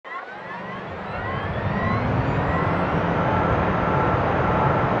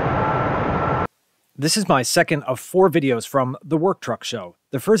This is my second of 4 videos from the Work Truck Show.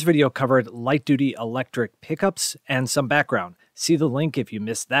 The first video covered light-duty electric pickups and some background. See the link if you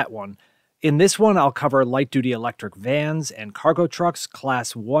missed that one. In this one, I'll cover light-duty electric vans and cargo trucks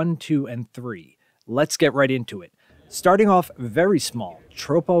class 1, 2, and 3. Let's get right into it. Starting off very small,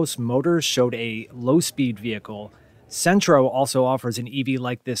 Tropos Motors showed a low-speed vehicle. Cenntro also offers an EV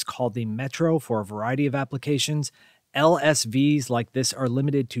like this called the Metro for a variety of applications. LSVs like this are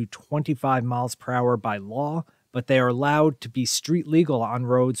limited to 25 miles per hour by law, but they are allowed to be street legal on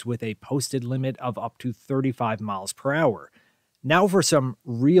roads with a posted limit of up to 35 miles per hour. Now for some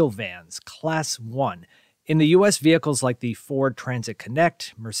real vans, Class 1. In the US, vehicles like the Ford Transit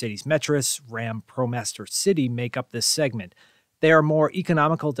Connect, Mercedes Metris, Ram ProMaster City make up this segment. They are more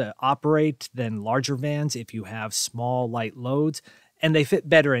economical to operate than larger vans if you have small, light loads, and they fit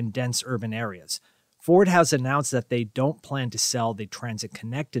better in dense urban areas. Ford has announced that they don't plan to sell the Transit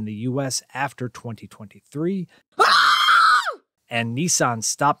Connect in the US after 2023, and Nissan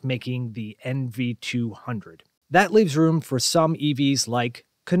stopped making the NV200. That leaves room for some EVs like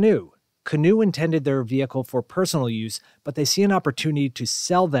Canoo. Canoo intended their vehicle for personal use, but they see an opportunity to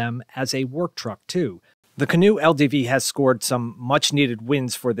sell them as a work truck too. The Canoo LDV has scored some much-needed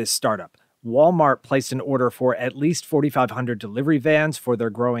wins for this startup. Walmart placed an order for at least 4,500 delivery vans for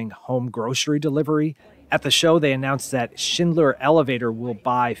their growing home grocery delivery. At the show, they announced that Schindler Elevator will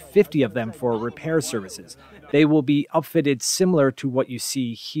buy 50 of them for repair services. They will be upfitted similar to what you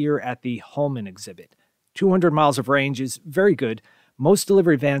see here at the Holman exhibit. 200 miles of range is very good. Most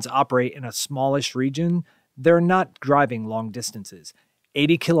delivery vans operate in a smallish region. They're not driving long distances.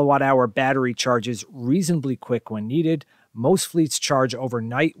 80 kilowatt-hour battery charges reasonably quick when needed. Most fleets charge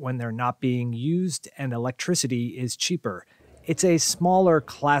overnight when they're not being used, and electricity is cheaper. It's a smaller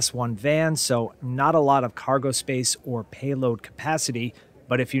Class 1 van, so not a lot of cargo space or payload capacity,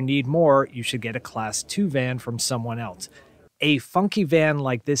 but if you need more, you should get a Class 2 van from someone else. A funky van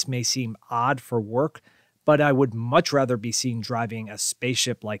like this may seem odd for work, but I would much rather be seen driving a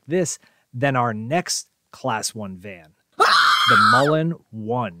spaceship like this than our next Class 1 van, the Mullen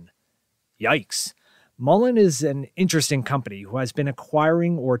One. Yikes. Mullen is an interesting company who has been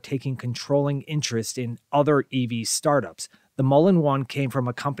acquiring or taking controlling interest in other EV startups. The Mullen One came from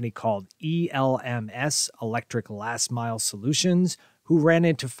a company called ELMS, Electric Last Mile Solutions, who ran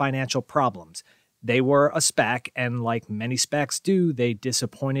into financial problems. They were a SPAC, and like many SPACs do, they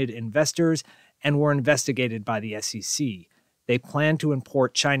disappointed investors and were investigated by the SEC. They plan to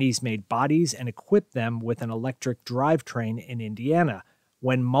import Chinese-made bodies and equip them with an electric drivetrain in Indiana.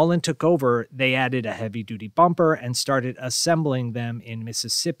 When Mullen took over, they added a heavy-duty bumper and started assembling them in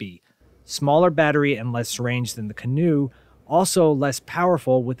Mississippi. Smaller battery and less range than the Canoo, also less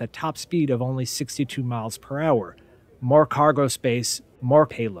powerful with a top speed of only 62 miles per hour. More cargo space, more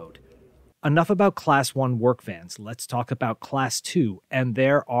payload. Enough about Class 1 work vans. Let's talk about Class 2, and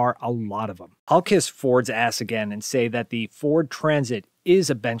there are a lot of them. I'll kiss Ford's ass again and say that the Ford Transit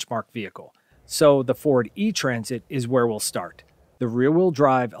is a benchmark vehicle. So the Ford E-Transit is where we'll start. The rear-wheel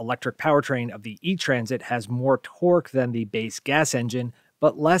drive electric powertrain of the E-Transit has more torque than the base gas engine,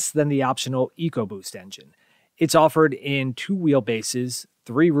 but less than the optional EcoBoost engine. It's offered in 2 wheelbases,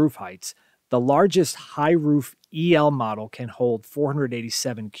 3 roof heights. The largest high-roof EL model can hold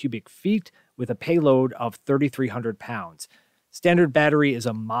 487 cubic feet with a payload of 3,300 pounds. Standard battery is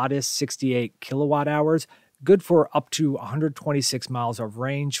a modest 68 kilowatt hours, good for up to 126 miles of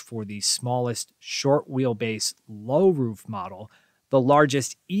range for the smallest short wheelbase low roof model. The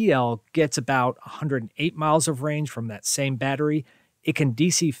largest EL gets about 108 miles of range from that same battery. It can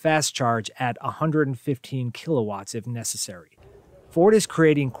DC fast charge at 115 kilowatts if necessary. Ford is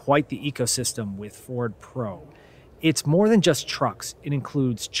creating quite the ecosystem with Ford Pro. It's more than just trucks. It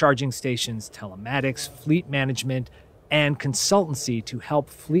includes charging stations, telematics, fleet management, and consultancy to help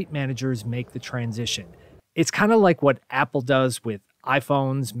fleet managers make the transition. It's kind of like what Apple does with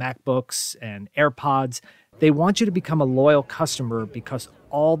iPhones, MacBooks, and AirPods. They want you to become a loyal customer because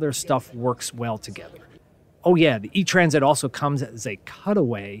all their stuff works well together. Oh yeah, the E-Transit also comes as a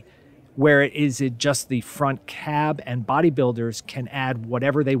cutaway where it is just the front cab and bodybuilders can add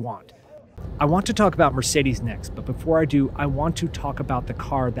whatever they want. I want to talk about Mercedes next, but before I do, I want to talk about the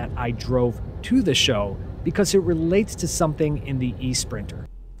car that I drove to the show because it relates to something in the eSprinter.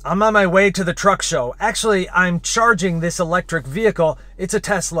 I'm on my way to the truck show. Actually, I'm charging this electric vehicle. It's a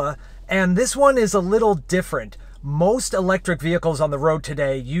Tesla, and this one is a little different. Most electric vehicles on the road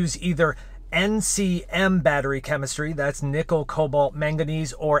today use either NCM battery chemistry, that's nickel, cobalt,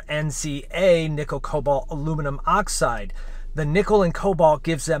 manganese, or NCA, nickel, cobalt, aluminum oxide. The nickel and cobalt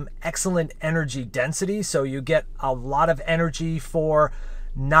gives them excellent energy density, so you get a lot of energy for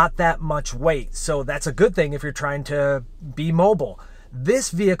not that much weight. So that's a good thing if you're trying to be mobile. This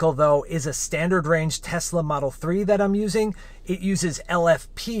vehicle, though, is a standard range Tesla Model 3 that I'm using. It uses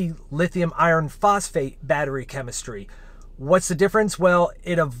LFP, lithium iron phosphate battery chemistry. What's the difference? Well,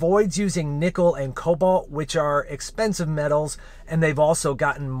 it avoids using nickel and cobalt, which are expensive metals, and they've also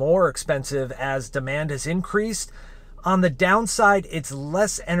gotten more expensive as demand has increased. On the downside, it's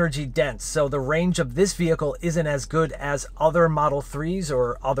less energy dense, so the range of this vehicle isn't as good as other Model 3s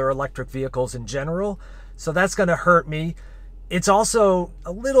or other electric vehicles in general, so that's going to hurt me. It's also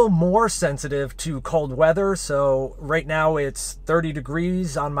a little more sensitive to cold weather, so right now it's 30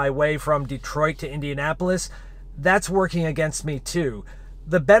 degrees on my way from Detroit to Indianapolis. That's working against me too.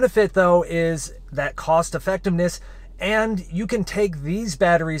 The benefit, though, is that cost effectiveness, and you can take these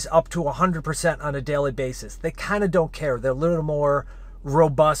batteries up to 100% on a daily basis. They kind of don't care. They're a little more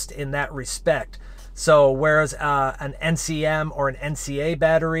robust in that respect. So whereas an NCM or an NCA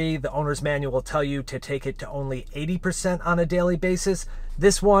battery, the owner's manual will tell you to take it to only 80% on a daily basis,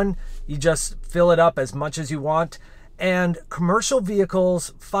 this one, you just fill it up as much as you want. And commercial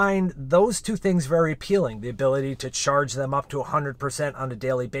vehicles find those two things very appealing, the ability to charge them up to 100% on a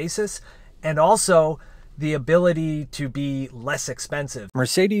daily basis, and also the ability to be less expensive.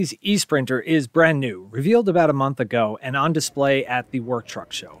 Mercedes eSprinter is brand new, revealed about a month ago and on display at the Work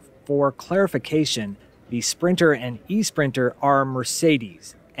Truck Show. For clarification, the Sprinter and eSprinter are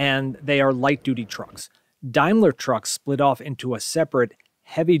Mercedes, and they are light-duty trucks. Daimler Trucks split off into a separate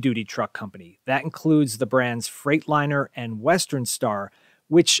heavy-duty truck company. That includes the brands Freightliner and Western Star,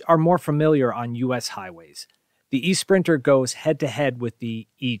 which are more familiar on U.S. highways. The eSprinter goes head-to-head with the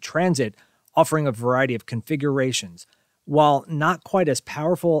e-Transit, offering a variety of configurations. While not quite as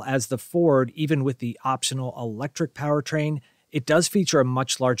powerful as the Ford, even with the optional electric powertrain, it does feature a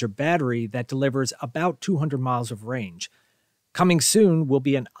much larger battery that delivers about 200 miles of range. Coming soon will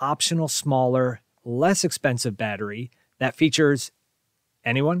be an optional, smaller, less expensive battery that features,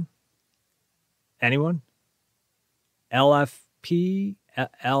 anyone? LFP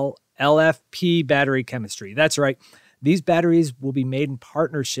battery chemistry. That's right. These batteries will be made in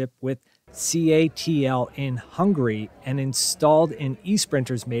partnership with CATL in Hungary and installed in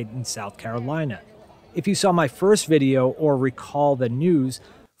eSprinters made in South Carolina. If you saw my first video or recall the news,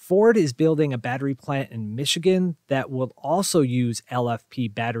 Ford is building a battery plant in Michigan that will also use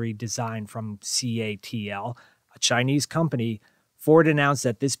LFP battery design from CATL, a Chinese company. Ford announced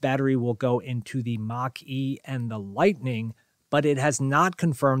that this battery will go into the Mach-E and the Lightning, but it has not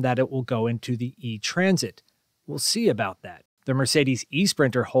confirmed that it will go into the e-Transit. We'll see about that. The Mercedes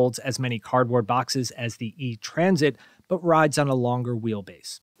eSprinter holds as many cardboard boxes as the e-Transit, but rides on a longer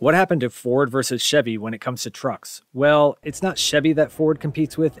wheelbase. What happened to Ford versus Chevy when it comes to trucks? Well, it's not Chevy that Ford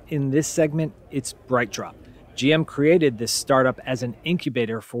competes with in this segment, it's Brightdrop. GM created this startup as an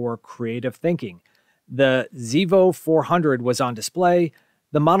incubator for creative thinking. The Zevo 400 was on display.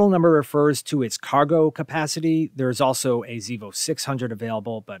 The model number refers to its cargo capacity. There's also a Zevo 600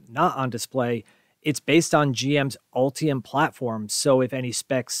 available, but not on display. It's based on GM's Ultium platform, so if any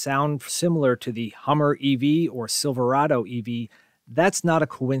specs sound similar to the Hummer EV or Silverado EV, that's not a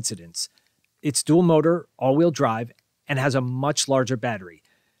coincidence. It's dual motor, all-wheel drive, and has a much larger battery.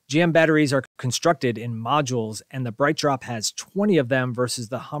 GM batteries are constructed in modules, and the Brightdrop has 20 of them versus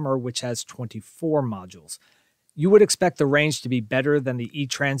the Hummer, which has 24 modules. You would expect the range to be better than the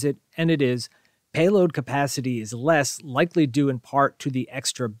e-Transit, and it is. Payload capacity is less, likely due in part to the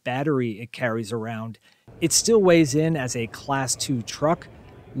extra battery it carries around. It still weighs in as a Class 2 truck.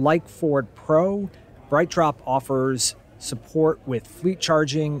 Like Ford Pro, Brightdrop offers support with fleet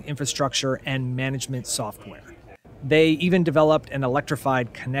charging, infrastructure, and management software. They even developed an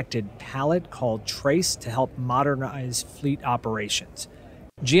electrified connected pallet called Trace to help modernize fleet operations.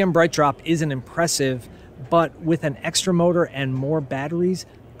 GM Brightdrop isn't impressive, but with an extra motor and more batteries,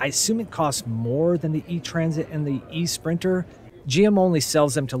 I assume it costs more than the e-Transit and the eSprinter. GM only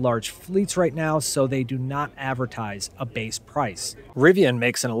sells them to large fleets right now, so they do not advertise a base price. Rivian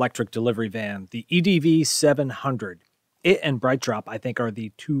makes an electric delivery van, the EDV 700. It and Brightdrop, I think, are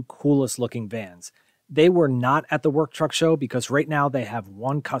the two coolest looking vans. They were not at the Work Truck Show because right now they have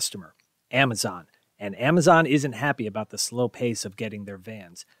one customer, Amazon. And Amazon isn't happy about the slow pace of getting their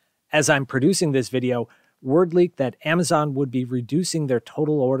vans. As I'm producing this video, word leaked that Amazon would be reducing their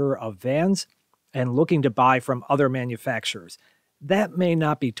total order of vans and looking to buy from other manufacturers. That may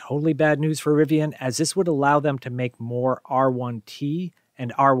not be totally bad news for Rivian, as this would allow them to make more R1T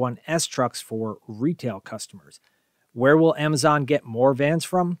and R1S trucks for retail customers. Where will Amazon get more vans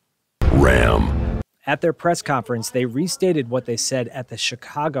from? Ram. At their press conference, they restated what they said at the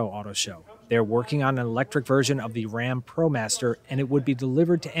Chicago Auto Show. They're working on an electric version of the Ram ProMaster, and it would be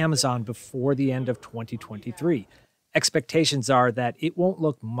delivered to Amazon before the end of 2023. Expectations are that it won't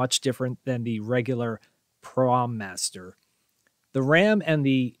look much different than the regular ProMaster. The Ram and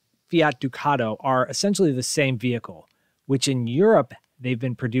the Fiat Ducato are essentially the same vehicle, which in Europe they've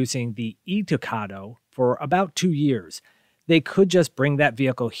been producing the e-Ducato for about 2 years. They could just bring that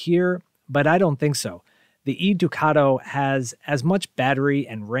vehicle here, but I don't think so. The e-Ducato has as much battery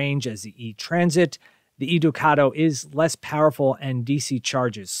and range as the e-Transit. The e-Ducato is less powerful and DC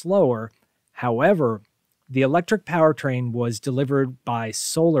charges slower. However, the electric powertrain was delivered by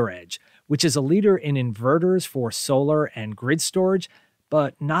SolarEdge, which is a leader in inverters for solar and grid storage,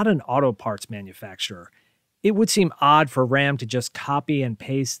 but not an auto parts manufacturer. It would seem odd for Ram to just copy and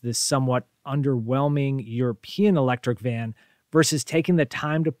paste this somewhat underwhelming European electric van versus taking the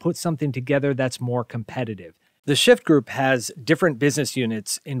time to put something together that's more competitive. The Shyft Group has different business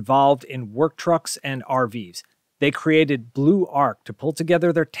units involved in work trucks and RVs. They created Blue Arc to pull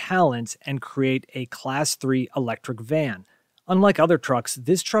together their talents and create a Class 3 electric van. Unlike other trucks,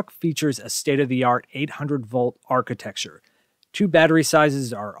 this truck features a state-of-the-art 800-volt architecture. 2 battery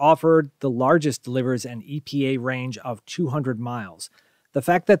sizes are offered. The largest delivers an EPA range of 200 miles. The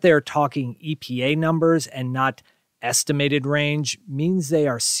fact that they are talking EPA numbers and not estimated range means they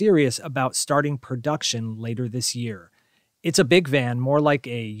are serious about starting production later this year. It's a big van, more like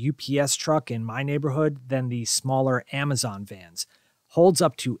a UPS truck in my neighborhood than the smaller Amazon vans. Holds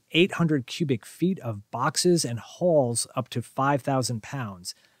up to 800 cubic feet of boxes and hauls up to 5,000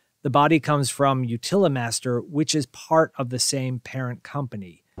 pounds. The body comes from Utilimaster, which is part of the same parent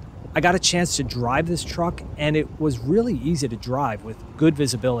company. I got a chance to drive this truck, and it was really easy to drive with good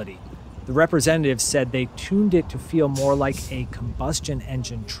visibility. The representatives said they tuned it to feel more like a combustion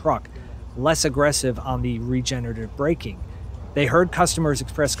engine truck, less aggressive on the regenerative braking. They heard customers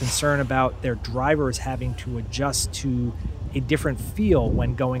express concern about their drivers having to adjust to a different feel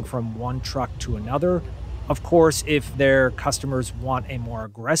when going from one truck to another. Of course, if their customers want a more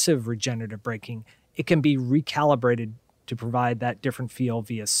aggressive regenerative braking, it can be recalibrated to provide that different feel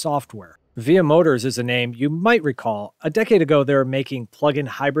via software. eMotors is a name you might recall. A decade ago, they were making plug-in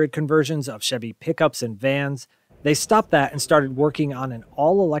hybrid conversions of Chevy pickups and vans. They stopped that and started working on an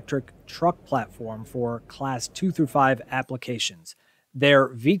all-electric truck platform for Class 2 through 5 applications. Their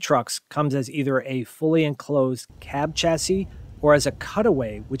V-Trucks comes as either a fully enclosed cab chassis or as a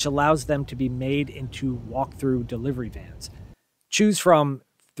cutaway, which allows them to be made into walk-through delivery vans. Choose from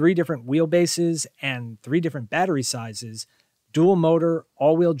 3 different wheelbases and 3 different battery sizes, dual motor,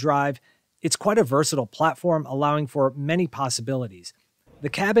 all-wheel drive. It's quite a versatile platform, allowing for many possibilities. The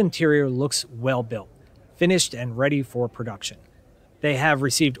cab interior looks well built, finished and ready for production. They have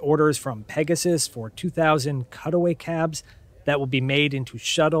received orders from Pegasus for 2,000 cutaway cabs that will be made into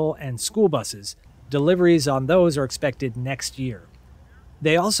shuttle and school buses. Deliveries on those are expected next year.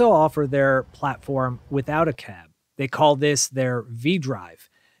 They also offer their platform without a cab. They call this their V-Drive.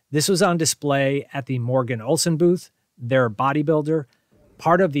 This was on display at the Morgan Olsen booth, their bodybuilder.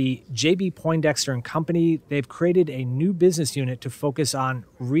 Part of the J.B. Poindexter & Company, they've created a new business unit to focus on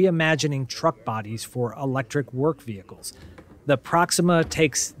reimagining truck bodies for electric work vehicles. The Proxima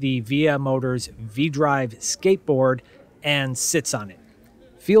takes the eMotors V-Drive skateboard and sits on it.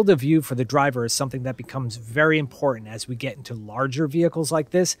 Field of view for the driver is something that becomes very important as we get into larger vehicles like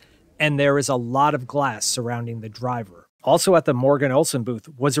this, and there is a lot of glass surrounding the driver. Also at the Morgan Olsen booth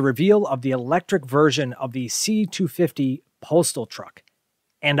was a reveal of the electric version of the C250 postal truck.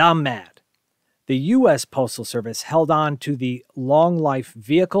 And I'm mad. The U.S. Postal Service held on to the Long Life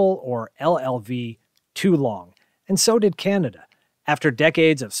Vehicle, or LLV, too long, and so did Canada. After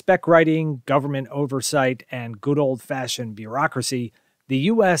decades of spec writing, government oversight, and good old-fashioned bureaucracy, the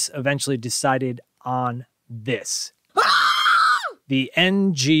U.S. eventually decided on this. The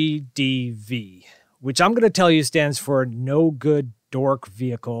NGDV, which I'm going to tell you stands for No Good Dork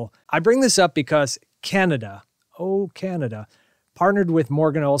Vehicle. I bring this up because Canada, oh Canada, partnered with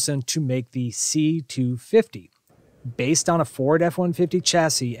Morgan Olsen to make the C250. Based on a Ford F-150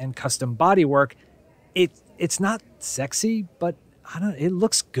 chassis and custom bodywork, it's not sexy, but it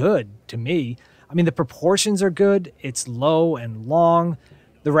looks good to me. I mean, the proportions are good, it's low and long,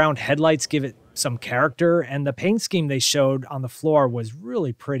 the round headlights give it some character, and the paint scheme they showed on the floor was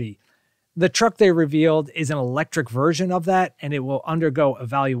really pretty. The truck they revealed is an electric version of that, and it will undergo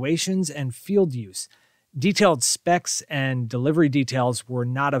evaluations and field use. Detailed specs and delivery details were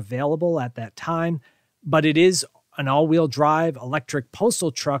not available at that time, but it is an all-wheel drive electric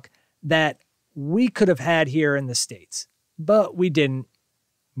postal truck that we could have had here in the States. But we didn't.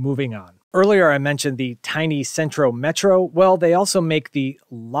 Moving on. Earlier, I mentioned the tiny Cenntro Metro. Well, they also make the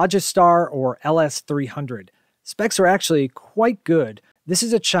Logistar or LS300. Specs are actually quite good. This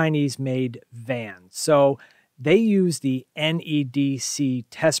is a Chinese-made van, so they use the NEDC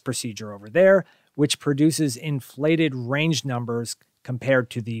test procedure over there, which produces inflated range numbers compared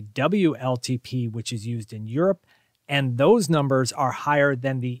to the WLTP, which is used in Europe, and those numbers are higher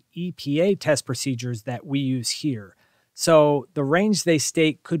than the EPA test procedures that we use here. So the range they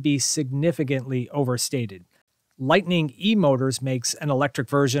state could be significantly overstated. Lightning eMotors makes an electric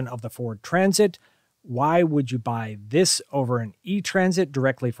version of the Ford Transit. Why would you buy this over an e-Transit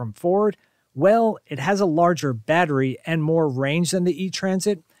directly from Ford? Well, it has a larger battery and more range than the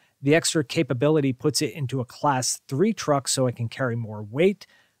e-Transit. The extra capability puts it into a Class 3 truck so it can carry more weight.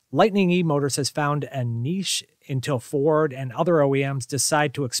 Lightning eMotors has found a niche until Ford and other OEMs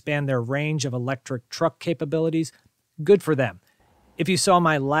decide to expand their range of electric truck capabilities. Good for them. If you saw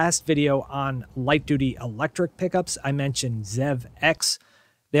my last video on light-duty electric pickups, I mentioned ZEVx.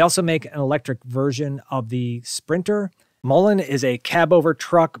 They also make an electric version of the Sprinter. Mullen is a cab-over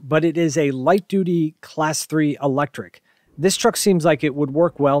truck, but it is a light-duty Class 3 electric. This truck seems like it would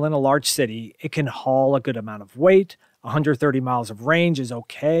work well in a large city. It can haul a good amount of weight. 130 miles of range is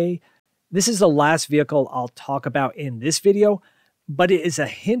okay. This is the last vehicle I'll talk about in this video, but it is a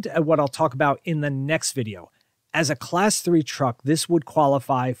hint at what I'll talk about in the next video. As a Class 3 truck, this would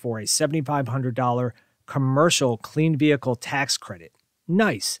qualify for a $7,500 commercial clean vehicle tax credit.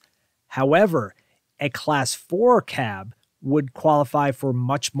 Nice. However, a Class 4 cab would qualify for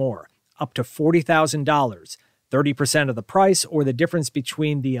much more, up to $40,000, 30% of the price, or the difference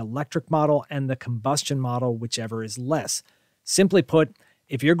between the electric model and the combustion model, whichever is less. Simply put,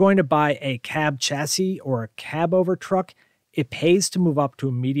 if you're going to buy a cab chassis or a cab-over truck, it pays to move up to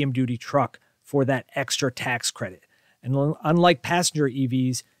a medium-duty truck for that extra tax credit. And unlike passenger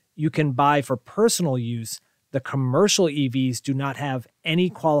EVs, you can buy for personal use. The commercial EVs do not have any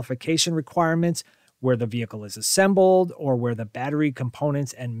qualification requirements where the vehicle is assembled or where the battery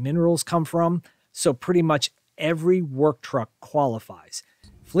components and minerals come from. So pretty much every work truck qualifies.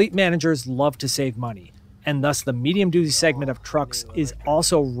 Fleet managers love to save money, and thus the medium-duty segment of trucks is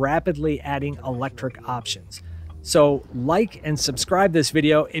also rapidly adding electric options. So like and subscribe this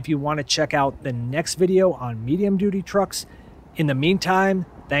video if you want to check out the next video on medium-duty trucks. In the meantime,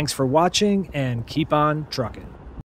 thanks for watching and keep on trucking.